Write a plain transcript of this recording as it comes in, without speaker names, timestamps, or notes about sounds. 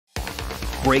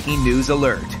breaking news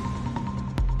alert.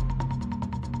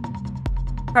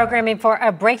 Programming for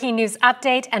a breaking news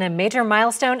update and a major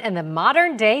milestone in the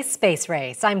modern-day space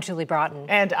race. I'm Julie Broughton.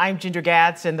 And I'm Ginger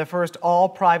Gadsden. The first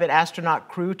all-private astronaut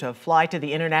crew to fly to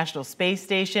the International Space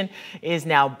Station is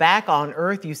now back on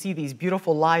Earth. You see these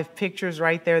beautiful live pictures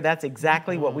right there. That's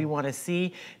exactly what we want to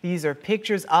see. These are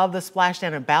pictures of the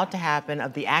splashdown about to happen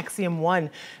of the Ax-1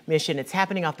 mission. It's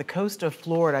happening off the coast of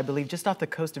Florida, I believe, just off the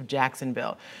coast of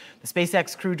Jacksonville. The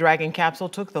SpaceX Crew Dragon capsule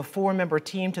took the 4-member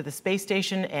team to the space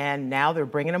station, and now they're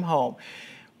bringing them home.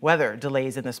 Weather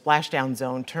delays in the splashdown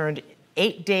zone turned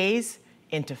 8 days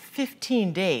into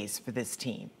 15 days for this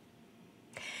team.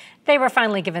 They were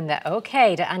finally given the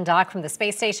okay to undock from the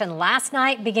space station last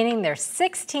night, beginning their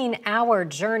 16-hour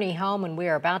journey home, and we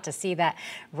are about to see that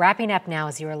wrapping up now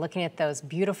as you are looking at those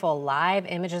beautiful live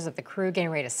images of the crew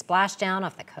getting ready to splash down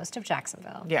off the coast of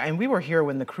Jacksonville. Yeah, and we were here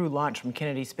when the crew launched from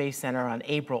Kennedy Space Center on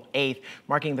April 8th,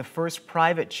 marking the first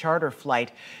private charter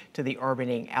flight to the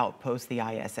orbiting outpost, the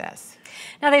ISS.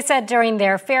 Now, they said during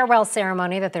their farewell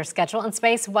ceremony that their schedule in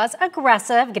space was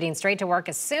aggressive, getting straight to work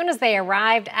as soon as they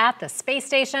arrived at the space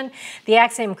station. The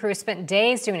Axiom crew spent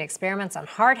days doing experiments on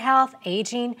heart health,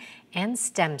 aging, and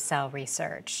stem cell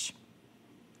research.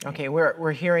 Okay,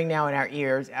 we're hearing now in our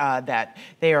ears that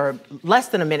they are less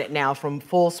than a minute now from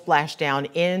full splashdown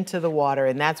into the water,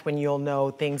 and that's when you'll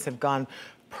know things have gone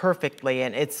perfectly,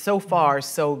 and it's so far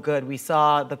so good. We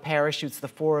saw the parachutes, the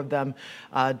 4 of them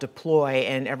deploy,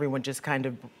 and everyone just kind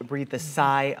of breathed a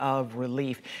sigh of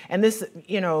relief. And this,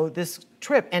 this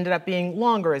trip ended up being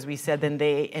longer, as we said, than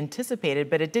they anticipated,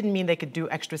 but it didn't mean they could do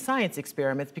extra science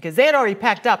experiments because they had already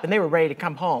packed up and they were ready to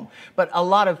come home. But a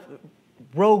lot of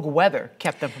rogue weather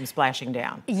kept them from splashing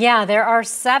down. Yeah, there are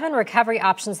 7 recovery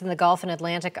options in the Gulf and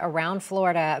Atlantic around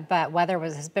Florida, but weather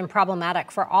has been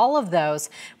problematic for all of those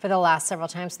for the last several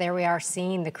times. There we are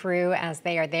seeing the crew as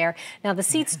they are there. Now, the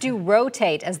seats do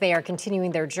rotate as they are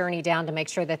continuing their journey down to make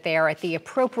sure that they are at the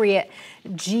appropriate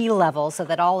G level so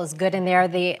that all is good in there.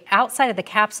 The outside of the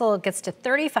capsule gets to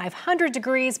 3,500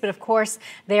 degrees, but of course,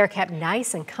 they are kept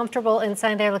nice and comfortable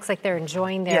inside there. Looks like they're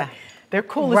enjoying their They're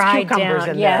cool as cucumbers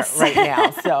in there right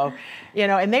now. So,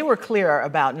 and they were clear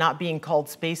about not being called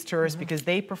space tourists because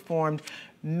they performed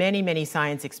many, many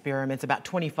science experiments, about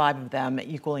 25 of them,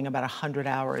 equaling about 100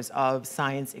 hours of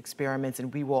science experiments,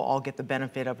 and we will all get the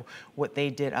benefit of what they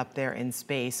did up there in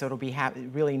space. So it'll be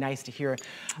really nice to hear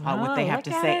what they have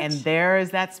to say. And there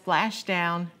is that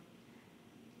splashdown.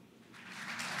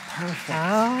 Perfect.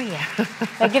 Oh, yeah.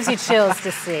 That gives you chills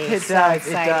to see. It does,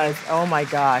 it does. Oh, my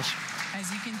gosh.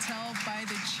 As you can tell by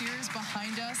the cheers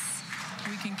behind us,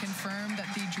 we can confirm that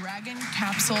the Dragon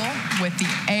capsule with the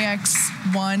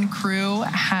Ax-1 crew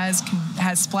has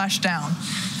splashed down.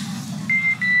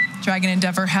 Dragon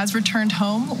Endeavour has returned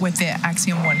home with the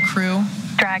Axiom-1 crew.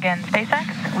 Dragon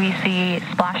SpaceX, we see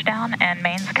splashdown and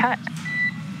mains cut.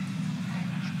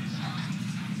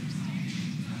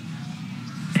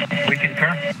 We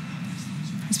confirm.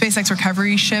 SpaceX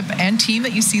recovery ship and team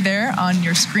that you see there on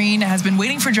your screen has been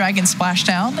waiting for Dragon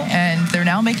splashdown, and they're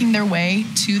now making their way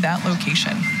to that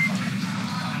location.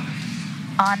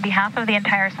 On behalf of the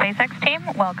entire SpaceX team,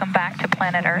 welcome back to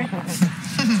planet Earth.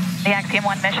 The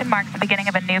Axiom-1 mission marks the beginning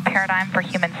of a new paradigm for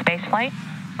human spaceflight.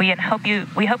 We hope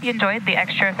you enjoyed the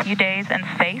extra few days in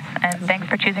space, and thanks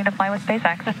for choosing to fly with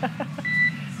SpaceX.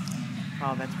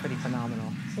 Oh, that's pretty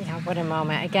phenomenal. Yeah, what a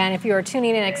moment. Again, if you are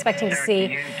tuning in expecting to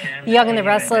see the Young and the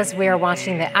Restless, we are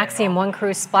watching the Axiom-1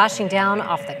 crew splashing down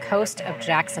off the coast of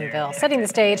Jacksonville, setting the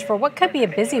stage for what could be a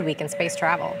busy week in space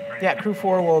travel. Yeah, Crew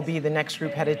 4 will be the next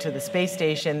group headed to the space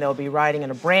station. They'll be riding in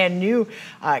a brand new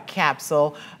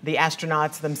capsule. The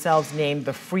astronauts themselves named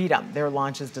the Freedom. Their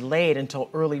launch is delayed until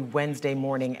early Wednesday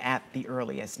morning at the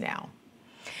earliest now.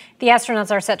 The astronauts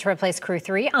are set to replace Crew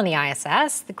 3 on the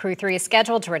ISS. The Crew 3 is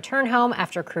scheduled to return home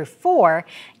after Crew 4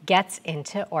 gets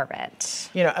into orbit.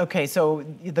 Okay, so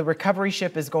the recovery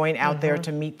ship is going out there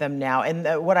to meet them now.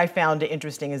 And what I found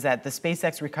interesting is that the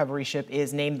SpaceX recovery ship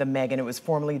is named the Megan. It was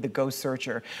formerly the Ghost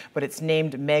Searcher, but it's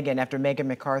named Megan after Megan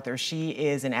McArthur. She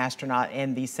is an astronaut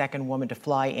and the second woman to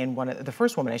fly in the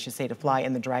first woman, I should say, to fly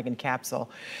in the Dragon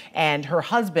capsule. And her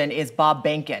husband is Bob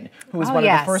Behnken, who was one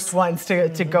of the first ones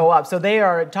to go up. So they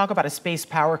are, talk about a space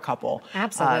power couple.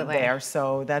 Absolutely. There.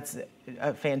 So that's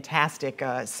a fantastic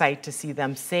sight to see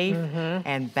them safe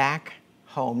and back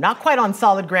home. Not quite on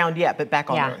solid ground yet, but back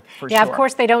on Earth for sure. Yeah, of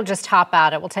course they don't just hop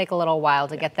out. It will take a little while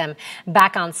to get them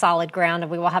back on solid ground.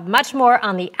 And we will have much more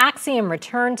on the Axiom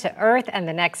return to Earth and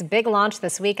the next big launch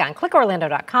this week on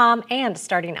clickorlando.com and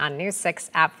starting on News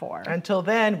 6 at 4. Until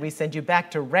then, we send you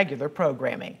back to regular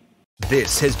programming.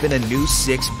 This has been a News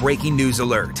 6 breaking news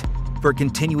alert. For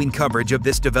continuing coverage of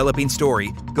this developing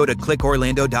story, go to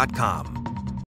clickorlando.com.